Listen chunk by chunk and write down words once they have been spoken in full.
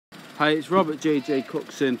Hi, it's Robert JJ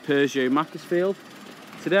Cookson, Peugeot Macclesfield.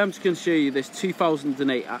 Today I'm just going to show you this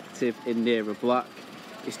 2008 Active in Nera Black.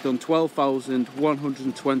 It's done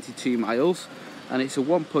 12,122 miles and it's a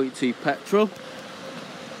 1.2 petrol.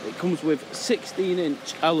 It comes with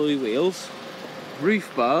 16-inch alloy wheels,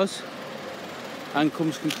 roof bars, and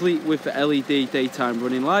comes complete with the LED daytime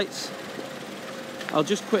running lights. I'll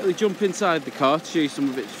just quickly jump inside the car to show you some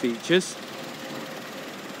of its features.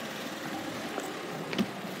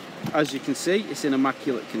 As you can see, it's in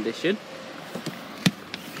immaculate condition.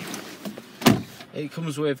 It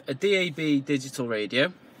comes with a DAB digital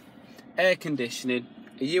radio, air conditioning,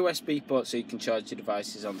 a USB port so you can charge your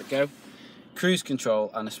devices on the go, cruise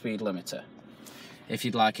control and a speed limiter. If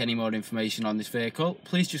you'd like any more information on this vehicle,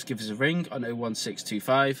 please just give us a ring on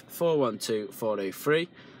 01625 412 403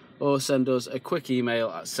 or send us a quick email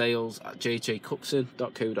at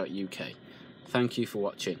sales@jjcookson.co.uk. Thank you for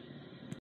watching.